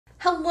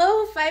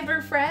Hello Fibre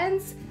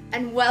friends,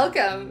 and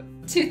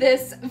welcome to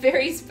this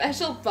very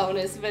special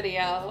bonus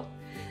video.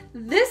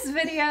 This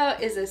video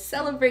is a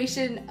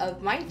celebration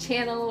of my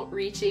channel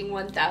reaching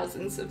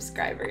 1,000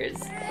 subscribers.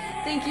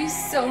 Thank you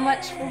so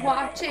much for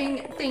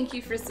watching, thank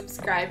you for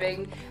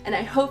subscribing, and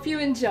I hope you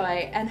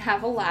enjoy and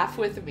have a laugh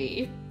with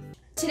me.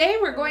 Today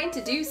we're going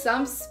to do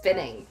some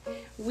spinning.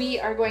 We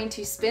are going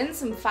to spin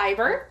some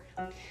fiber.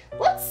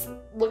 Let's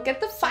look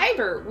at the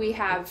fiber we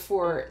have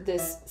for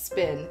this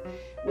spin.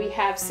 We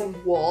have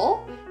some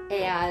wool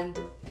and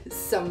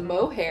some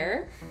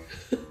mohair,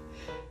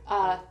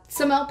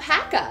 some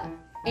alpaca,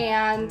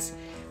 and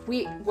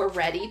we're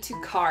ready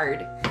to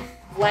card.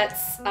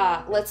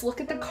 Let's look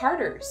at the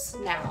carders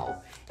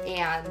now.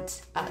 And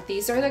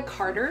these are the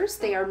carders.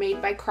 They are made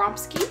by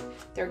Kromsky.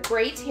 They're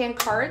great hand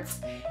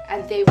cards,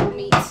 and they will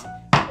meet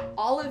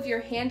all of your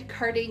hand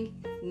carding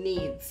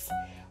needs.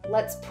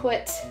 Let's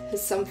put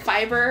some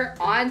fiber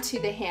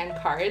onto the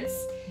hand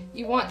cards.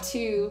 You want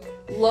to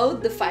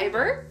load the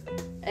fiber,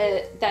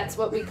 that's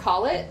what we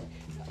call it,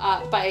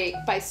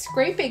 by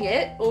scraping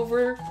it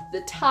over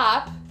the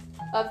top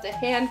of the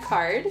hand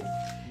card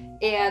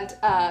and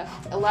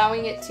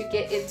allowing it to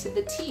get into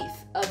the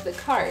teeth of the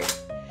card.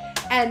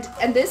 And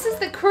this is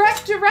the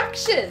correct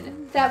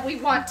direction that we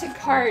want to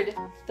card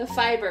the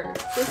fiber.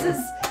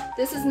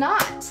 This is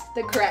not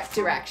the correct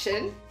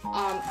direction.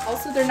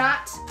 Also, they're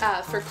not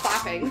for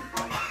clapping.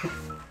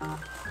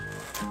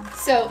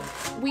 So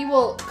we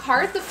will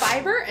card the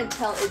fiber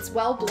until it's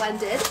well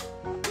blended.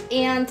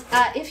 And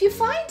if you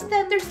find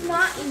that there's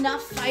not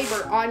enough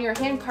fiber on your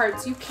hand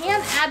cards, you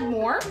can add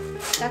more.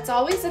 That's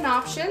always an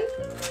option,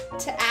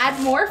 to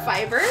add more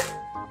fiber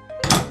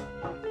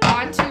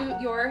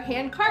onto your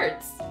hand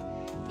cards.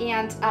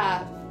 And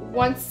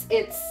once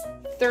it's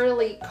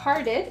thoroughly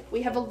carded,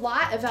 we have a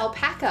lot of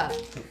alpaca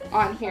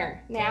on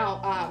here.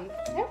 Now,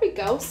 there we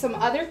go, some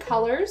other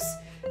colors,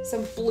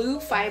 some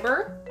blue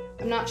fiber.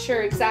 I'm not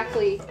sure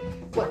exactly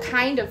what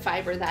kind of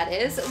fiber that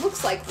is. It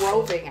looks like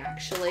roving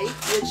actually,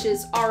 which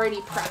is already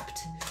prepped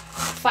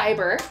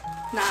fiber,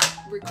 not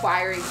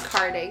requiring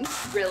carding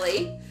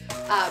really.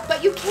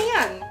 But you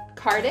can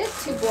card it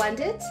to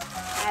blend it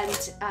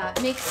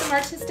and make some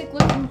artistic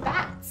looking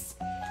bats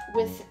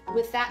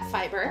with that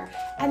fiber.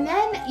 And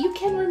then you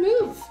can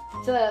remove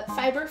the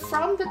fiber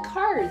from the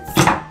cards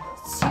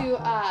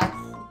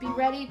to be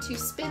ready to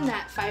spin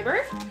that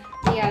fiber.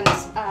 And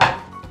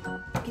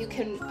you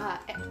can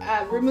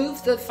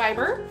remove the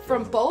fiber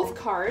from both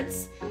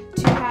cards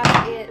to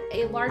have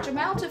a large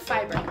amount of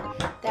fiber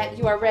that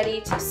you are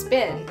ready to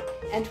spin.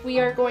 And we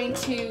are going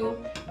to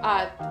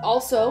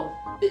also,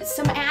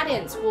 some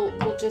add-ins,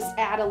 we'll just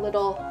add a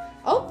little,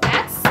 oh,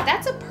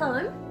 that's a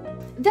pern.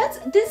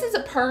 This is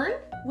a pern,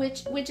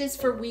 which is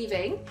for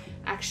weaving,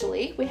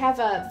 actually. We have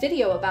a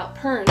video about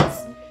perns.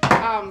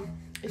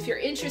 If you're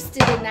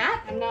interested in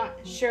that, I'm not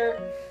sure.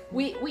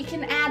 We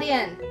can add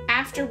in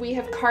after we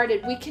have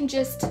carded. We can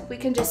just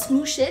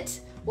smoosh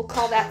it. We'll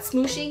call that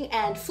smooshing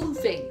and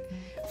floofing.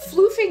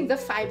 Floofing the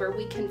fiber,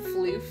 we can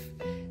floof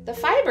the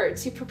fiber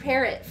to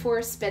prepare it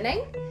for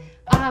spinning.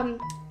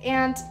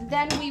 And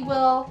then we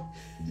will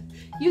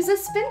use a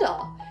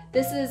spindle.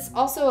 This is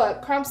also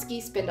a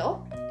Kromsky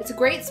spindle. It's a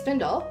great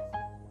spindle.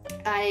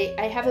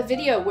 I have a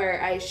video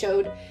where I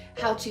showed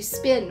how to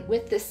spin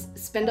with this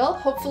spindle.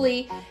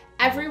 Hopefully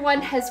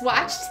everyone has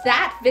watched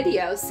that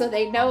video so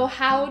they know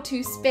how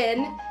to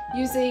spin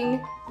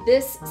using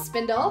this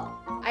spindle.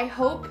 I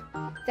hope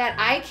that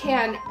I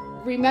can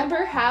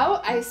remember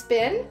how I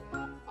spin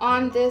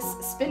on this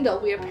spindle.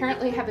 We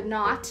apparently have a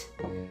knot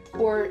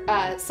or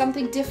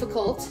something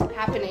difficult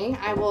happening.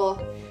 I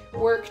will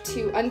work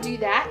to undo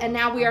that, and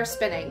now we are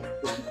spinning.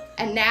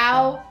 And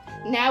now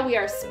we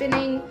are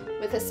spinning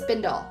with a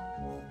spindle.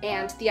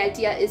 And the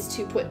idea is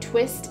to put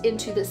twist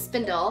into the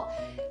spindle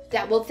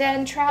that will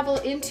then travel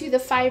into the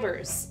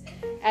fibers.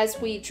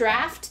 As we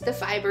draft the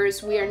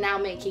fibers, we are now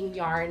making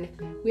yarn.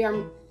 We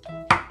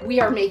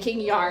are making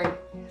yarn,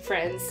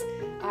 friends.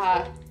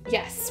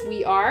 Yes,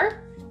 we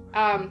are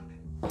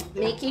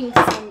making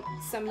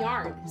some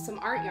yarn, some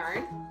art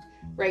yarn.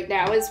 Right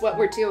now is what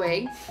we're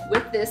doing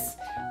with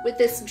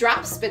this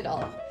drop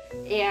spindle,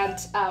 and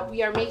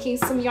we are making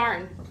some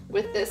yarn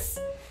with this.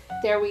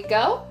 There we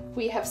go.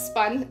 We have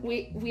spun.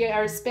 We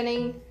are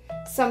spinning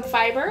some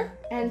fiber,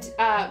 and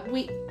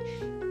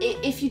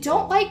if you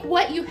don't like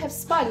what you have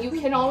spun, you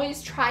can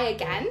always try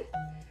again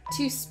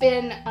to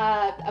spin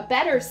a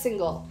better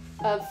single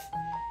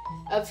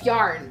of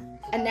yarn.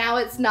 And now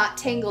it's not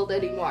tangled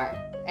anymore,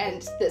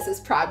 and this is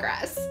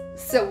progress.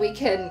 So we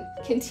can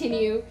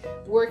continue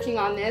working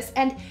on this.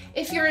 And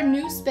if you're a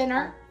new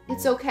spinner,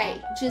 it's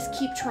okay. Just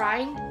keep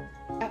trying.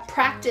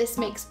 Practice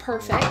makes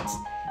perfect.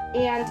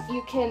 And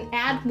you can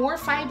add more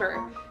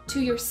fiber to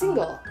your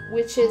single,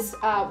 which is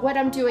what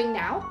I'm doing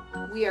now.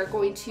 We're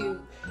going to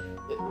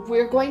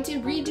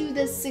redo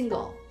this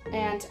single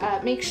and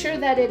make sure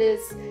that it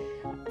is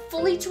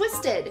fully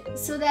twisted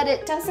so that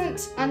it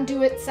doesn't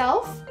undo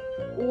itself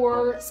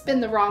or spin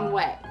the wrong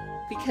way,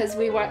 because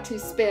we want to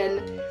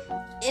spin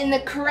in the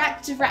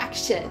correct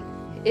direction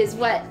is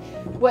what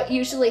what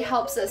usually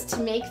helps us to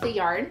make the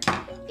yarn.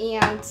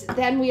 And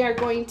then we are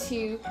going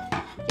to,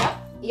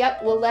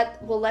 yep, we'll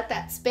let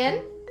that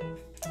spin.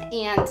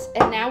 And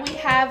now we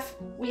have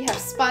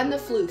spun the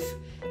floof,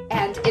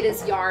 and it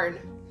is yarn.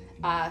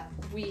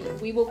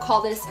 We will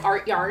call this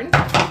art yarn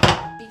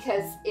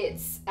because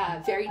it's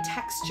very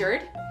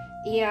textured,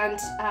 and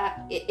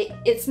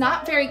it's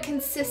not very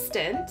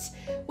consistent,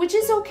 which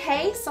is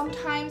okay.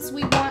 Sometimes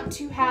we want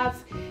to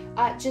have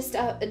just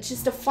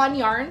a fun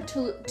yarn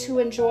to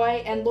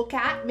enjoy and look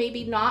at,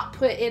 maybe not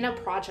put in a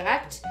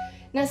project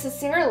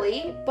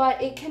necessarily, but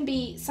it can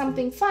be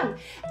something fun.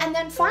 And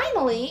then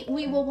finally,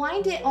 we will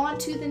wind it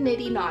onto the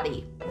nitty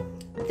knotty.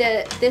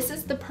 This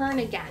is the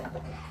pern again,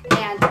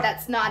 and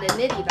that's not a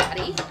nitty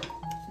knotty.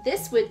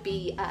 This would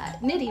be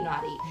nitty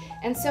knotty.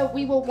 And so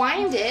we will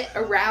wind it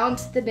around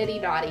the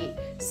nitty knotty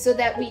so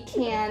that we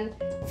can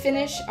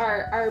finish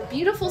our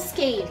beautiful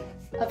skein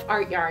of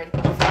art yarn.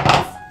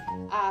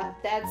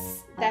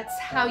 That's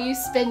how you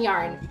spin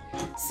yarn.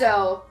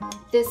 So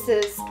this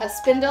is a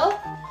spindle,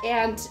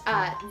 and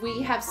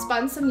we have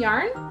spun some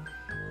yarn.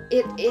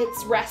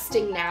 It's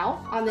resting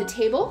now on the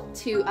table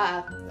to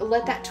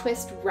let that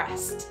twist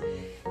rest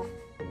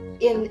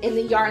in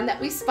the yarn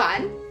that we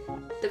spun,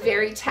 the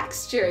very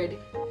textured,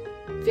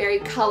 very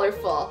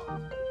colorful,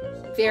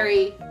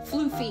 very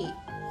floofy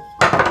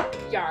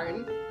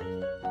yarn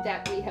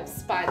that we have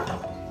spun.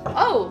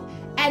 Oh,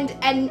 and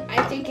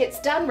I think it's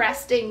done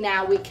resting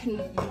now. We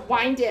can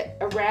wind it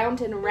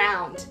around and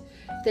around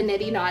the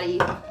nitty knotty.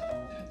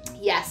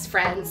 Yes,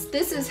 friends,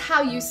 this is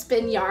how you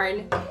spin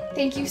yarn.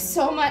 Thank you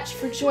so much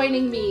for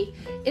joining me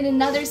in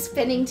another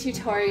spinning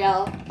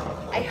tutorial.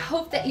 I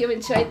hope that you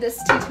enjoyed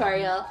this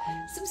tutorial.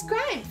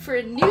 Subscribe for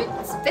a new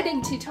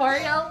spinning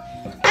tutorial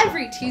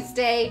every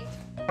Tuesday,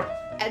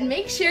 and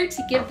make sure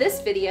to give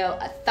this video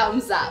a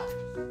thumbs up.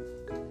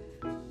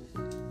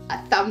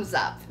 A thumbs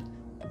up.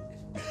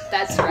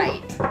 That's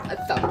right, a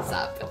thumbs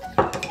up.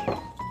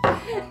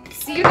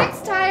 See you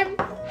next time.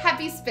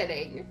 Happy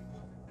spinning.